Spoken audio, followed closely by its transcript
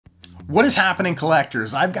What is happening,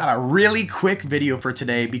 collectors? I've got a really quick video for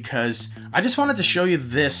today because I just wanted to show you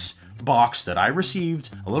this box that I received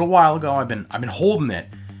a little while ago. I've been holding it.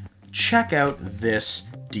 Check out this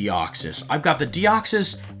Deoxys. I've got the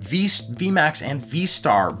Deoxys VMAX and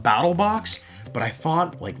VSTAR battle box, but I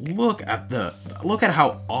thought, like, look at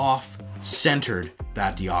how off-centered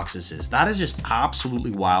that Deoxys is. That is just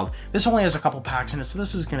absolutely wild. This only has a couple packs in it, so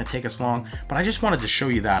this is going to take us long, but I just wanted to show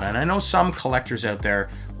you that. And I know some collectors out there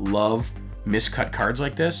love miscut cards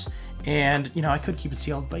like this, and you know, I could keep it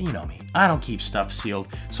sealed, but you know me, I don't keep stuff sealed,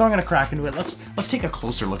 so I'm going to crack into it. Let's take a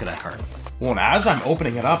closer look at that card. Well, and as I'm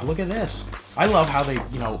opening it up, look at this. I love how they,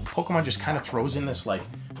 you know, Pokemon just kind of throws in this, like,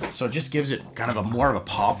 so it just gives it kind of a more of a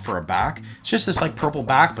pop for a back. It's just this like purple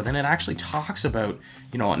back, but then it actually talks about,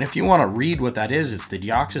 you know, and if you want to read what that is, it's the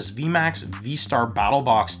Deoxys VMAX VSTAR Battle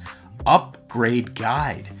Box Upgrade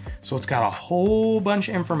Guide. So it's got a whole bunch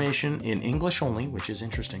of information in English only, which is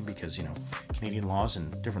interesting because, you know, Canadian laws in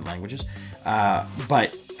different languages.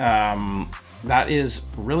 That is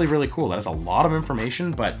really, really cool. That is a lot of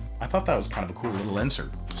information, but I thought that was kind of a cool little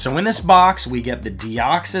insert. So in this box, we get the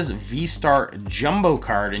Deoxys VSTAR Jumbo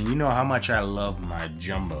card, and you know how much I love my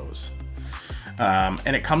Jumbos.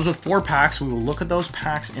 And it comes with 4 packs. We will look at those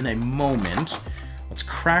packs in a moment. Let's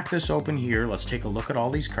crack this open here. Let's take a look at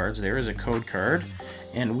all these cards. There is a code card,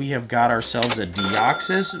 and we have got ourselves a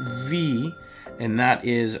Deoxys V, and that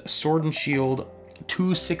is Sword and Shield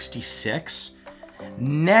 266.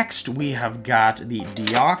 Next, we have got the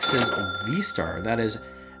Deoxys VSTAR. That is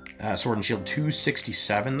Sword and Shield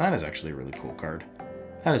 267. That is actually a really cool card.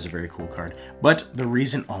 That is a very cool card. But the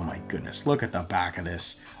reason, oh my goodness, look at the back of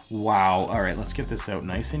this. Wow. All right, let's get this out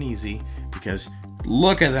nice and easy because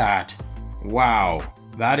look at that. Wow.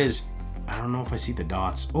 That is, I don't know if I see the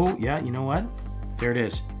dots. Oh, yeah, you know what? There it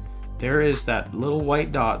is. There is that little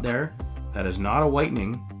white dot there. That is not a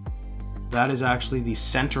whitening. That is actually the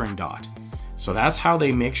centering dot. So that's how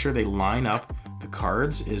they make sure they line up the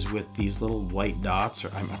cards, is with these little white dots.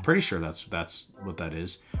 Or I'm pretty sure that's what that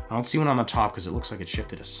is. I don't see one on the top because it looks like it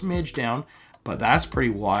shifted a smidge down, but that's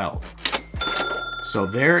pretty wild. So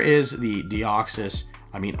there is the Deoxys.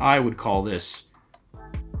 I mean, I would call this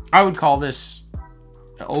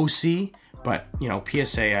OC, but you know,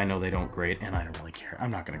 PSA, I know they don't grade, and I don't really care.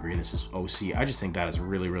 I'm not going to grade this as OC. I just think that is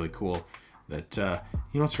really, really cool. That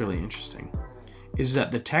you know, what's really interesting is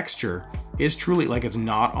that the texture is truly, like, it's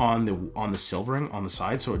not on the silvering on the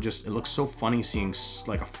side, so it looks so funny seeing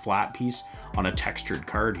like a flat piece on a textured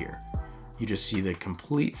card here. You just see the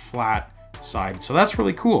complete flat side, so that's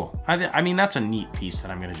really cool. I mean, that's a neat piece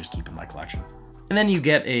that I'm going to just keep in my collection. And then you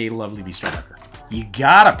get a lovely VSTAR marker. You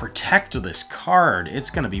gotta protect this card. It's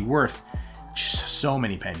going to be worth so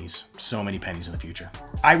many pennies in the future.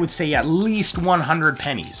 I would say at least 100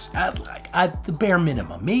 pennies at the bare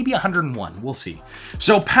minimum, maybe 101, we'll see.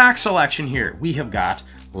 So pack selection here, we have got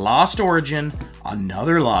Lost Origin,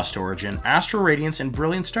 another Lost Origin, Astral Radiance, and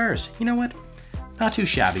Brilliant Stars. You know what? Not too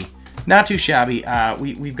shabby. Not too shabby.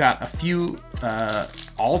 We've got a few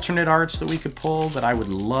alternate arts that we could pull that I would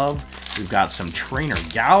love. We've got some trainer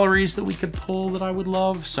galleries that we could pull that I would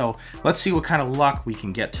love. So let's see what kind of luck we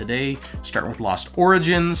can get today. Starting with Lost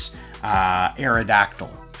Origins,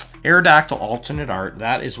 Aerodactyl. Aerodactyl alternate art.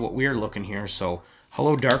 That is what we're looking here. So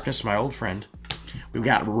hello, Darkness, my old friend. We've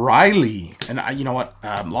got Riley. And you know what?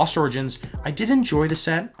 Lost Origins. I did enjoy the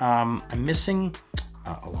set. I'm missing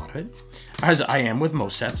a lot of it, as I am with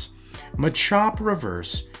most sets. Machop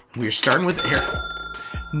Reverse. We're starting with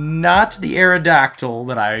not the Aerodactyl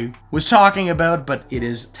that I was talking about, but it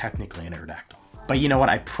is technically an Aerodactyl. But you know what?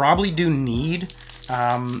 I probably do need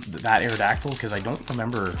that Aerodactyl because I don't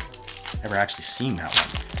remember ever actually seeing that one.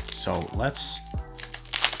 So let's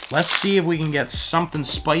see if we can get something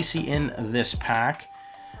spicy in this pack.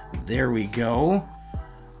 There we go.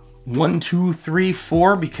 1, 2, 3,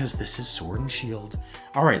 4, because this is Sword and Shield.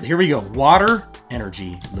 All right, here we go. Water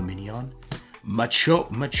Energy Luminion.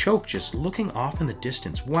 Machoke just looking off in the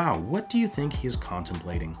distance. Wow, what do you think he is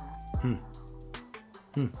contemplating?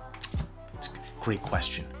 It's a great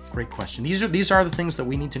question. Great question. These are the things that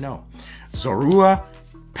we need to know. Zorua,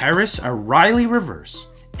 Paris, a Riley Reverse,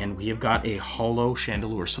 and we have got a Hollow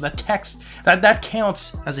Chandelure. So that text that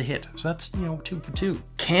counts as a hit. So that's, you know, 2 for 2.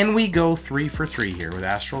 Can we go 3 for 3 here with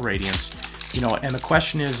Astral Radiance? You know, and the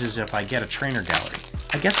question is if I get a trainer gallery.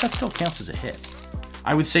 I guess that still counts as a hit.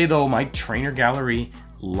 I would say, though, my trainer gallery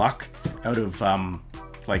luck out of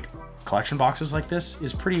like collection boxes like this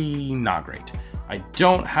is pretty not great. I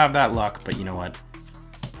don't have that luck, but you know what?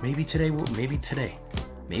 Maybe today,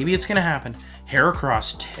 maybe it's gonna happen.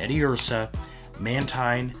 Heracross, Teddy Ursa,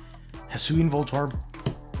 Mantine, Hisuian Voltorb,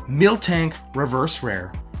 Miltank Reverse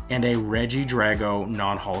Rare, and a Regidrago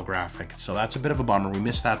non-holographic. So that's a bit of a bummer. We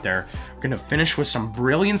missed that there. We're gonna finish with some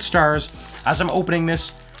brilliant stars. As I'm opening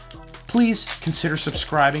this, please consider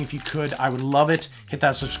subscribing if you could. I would love it. Hit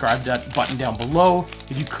that subscribe button down below.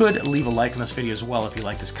 If you could, leave a like on this video as well if you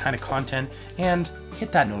like this kind of content, and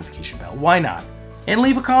hit that notification bell. Why not? And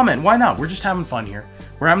leave a comment. Why not? We're just having fun here.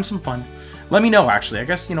 We're having some fun. Let me know, actually. I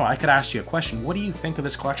guess, you know, I could ask you a question. What do you think of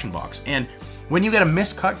this collection box? And when you get a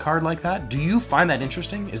miscut card like that, do you find that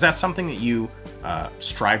interesting? Is that something that you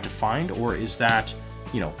strive to find, or is that,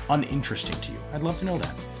 you know, uninteresting to you? I'd love to know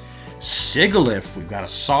that. Sigalith, we've got a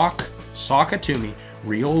Sakatumi,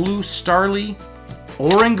 Riolu, Starly,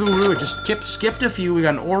 Oranguru. It just skipped a few. We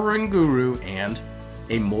got an Oranguru and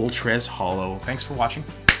a Moltres Holo. Thanks for watching.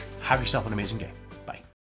 Have yourself an amazing day.